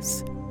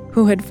dreamers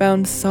who had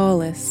found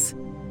solace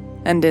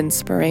and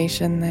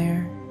inspiration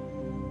there.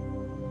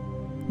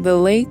 The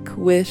lake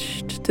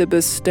wished to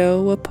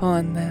bestow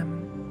upon them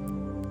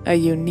a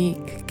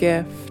unique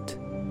gift,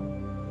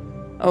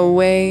 a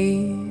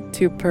way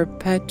to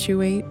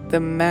perpetuate the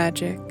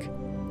magic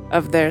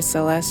of their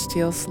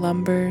celestial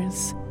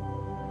slumbers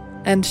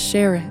and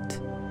share it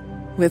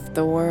with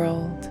the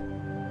world.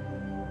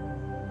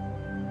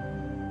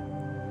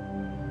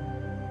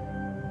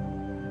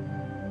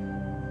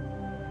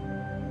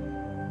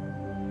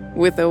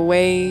 With a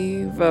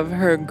wave of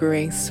her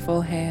graceful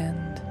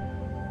hand,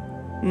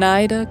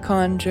 Nida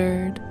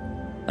conjured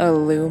a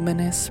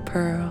luminous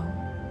pearl,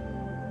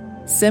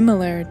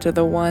 similar to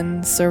the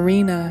one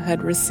Serena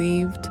had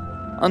received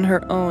on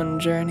her own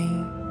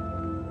journey.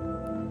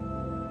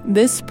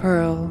 This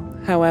pearl,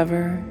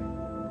 however,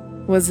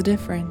 was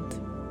different.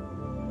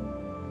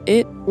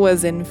 It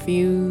was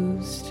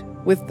infused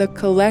with the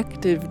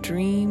collective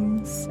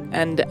dreams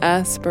and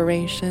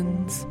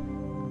aspirations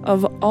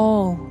of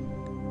all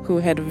who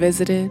had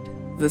visited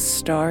the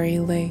starry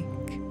lake.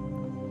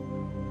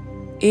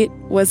 It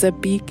was a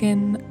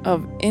beacon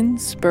of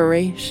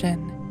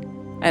inspiration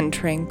and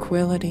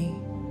tranquility,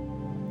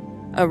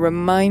 a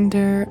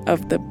reminder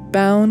of the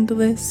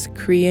boundless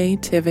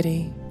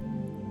creativity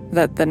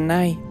that the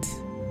night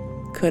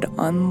could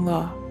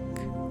unlock.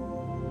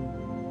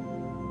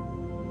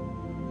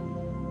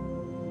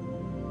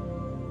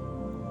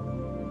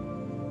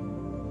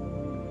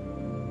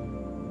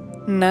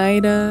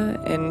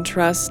 Nida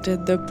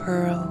entrusted the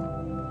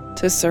pearl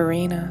to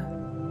Serena,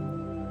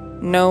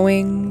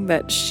 knowing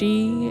that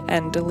she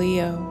and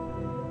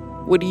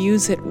Leo would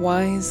use it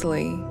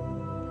wisely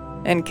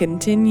and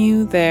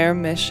continue their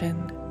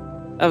mission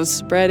of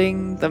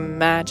spreading the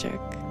magic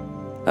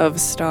of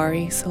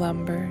starry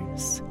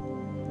slumbers.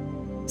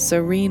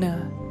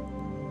 Serena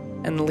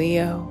and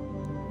Leo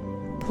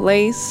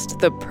placed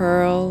the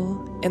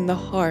pearl in the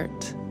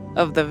heart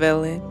of the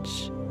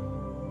village,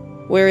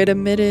 where it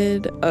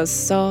emitted a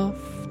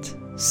soft,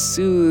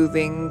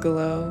 soothing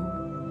glow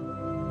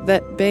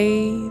that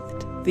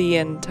bathed the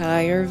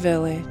entire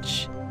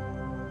village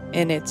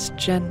in its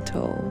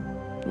gentle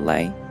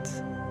light.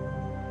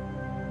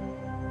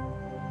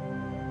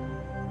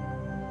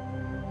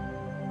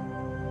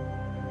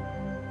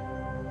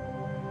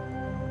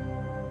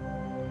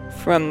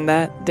 From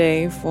that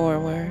day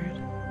forward,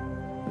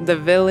 the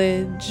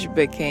village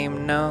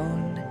became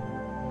known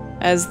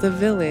as the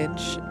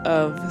Village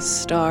of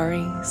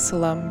Starry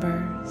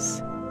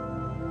Slumbers.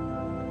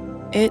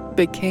 It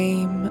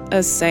became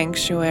a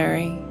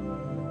sanctuary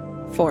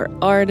for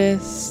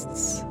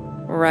artists,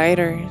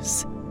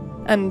 writers,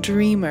 and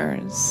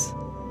dreamers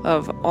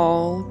of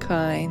all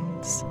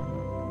kinds,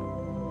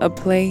 a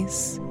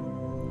place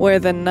where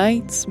the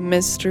night's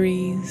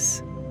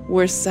mysteries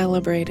were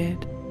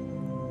celebrated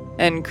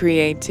and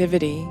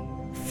creativity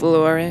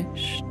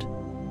flourished.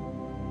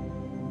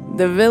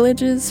 The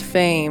village's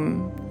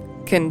fame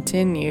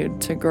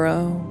continued to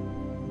grow,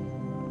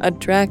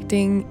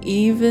 attracting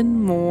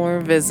even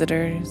more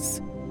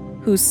visitors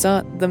who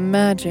sought the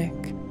magic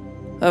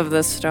of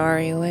the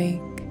starry lake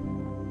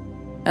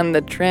and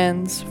the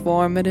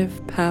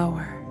transformative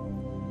power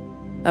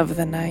of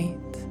the night.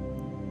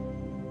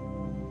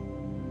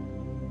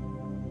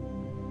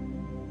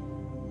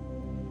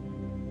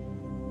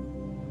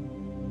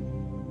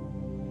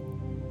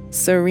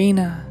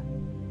 Serena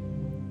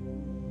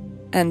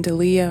and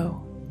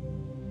Leo,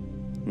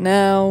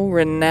 now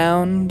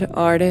renowned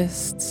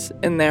artists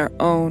in their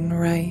own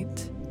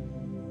right,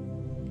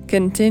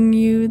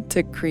 continued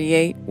to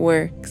create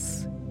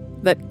works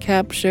that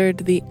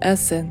captured the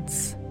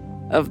essence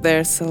of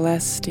their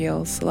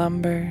celestial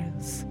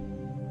slumbers.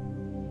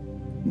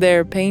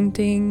 Their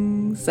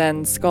paintings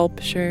and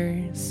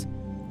sculptures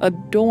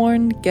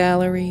adorned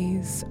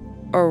galleries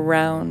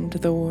around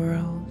the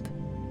world,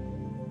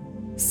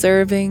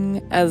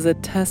 serving as a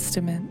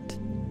testament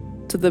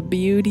to the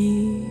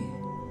beauty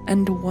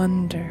and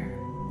wonder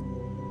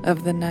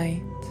of the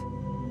night.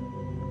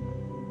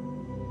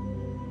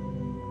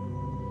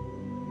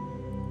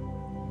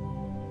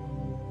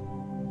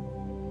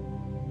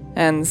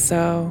 And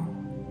so,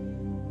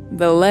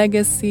 the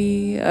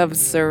legacy of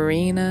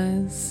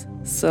Serena's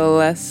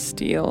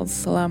celestial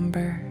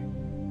slumber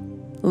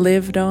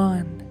lived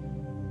on,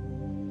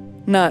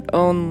 not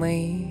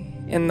only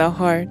in the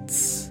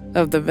hearts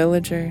of the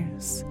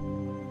villagers,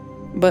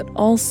 but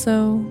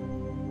also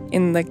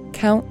in the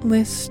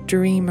countless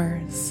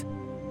dreamers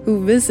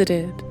who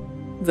visited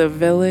the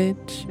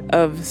Village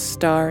of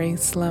Starry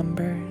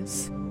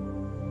Slumbers.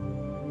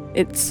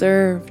 It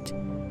served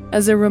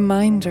as a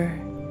reminder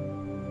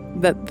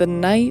that the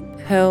night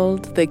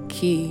held the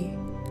key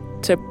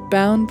to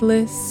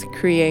boundless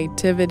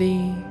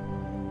creativity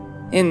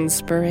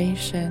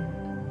inspiration,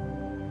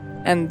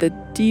 and the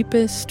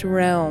deepest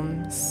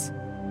realms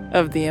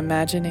of the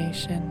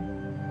imagination.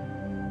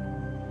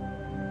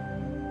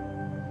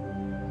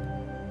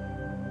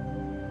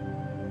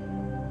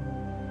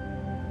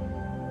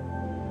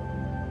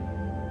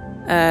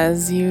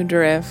 As you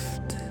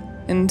drift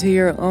into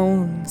your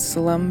own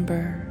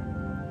slumber,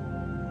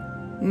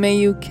 may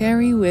you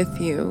carry with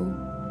you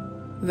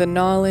the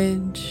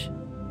knowledge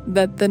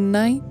that the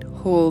night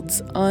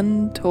holds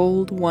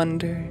untold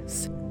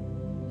wonders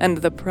and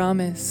the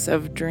promise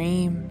of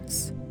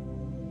dreams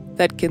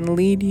that can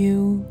lead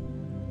you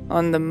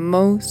on the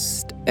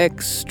most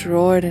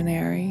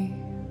extraordinary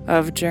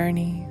of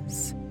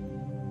journeys.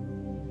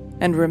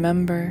 And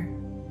remember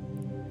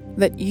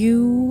that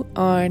you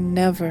are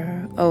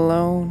never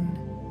alone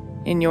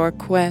in your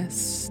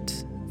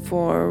quest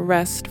for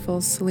restful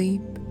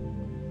sleep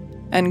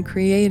and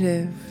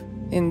creative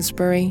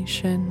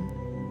inspiration,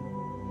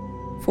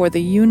 for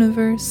the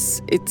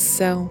universe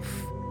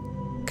itself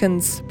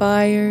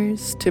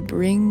conspires to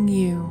bring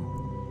you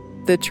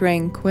the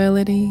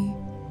tranquility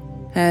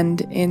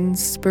and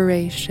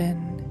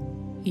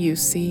inspiration you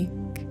seek.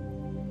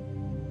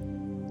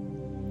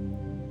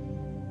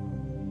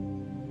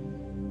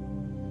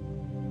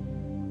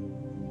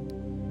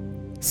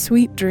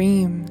 Sweet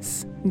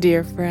dreams,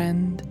 dear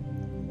friend,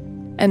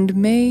 and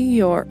may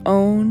your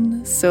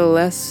own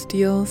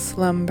celestial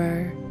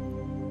slumber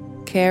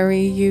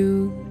carry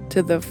you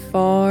to the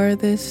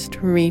farthest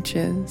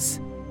reaches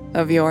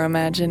of your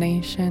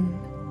imagination,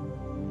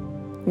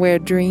 where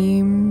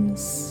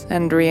dreams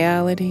and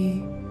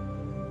reality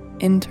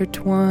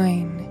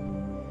intertwine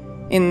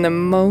in the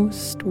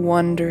most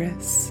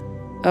wondrous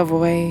of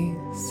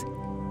ways.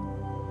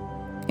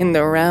 In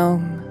the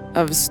realm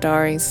of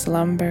starry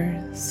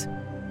slumbers,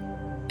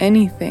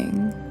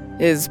 anything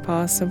is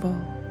possible,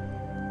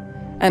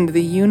 and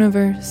the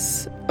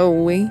universe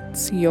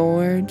awaits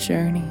your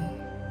journey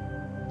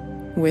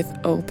with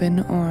open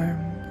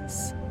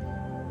arms.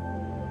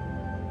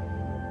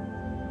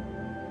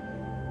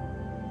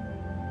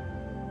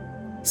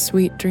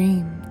 Sweet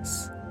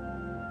dreams.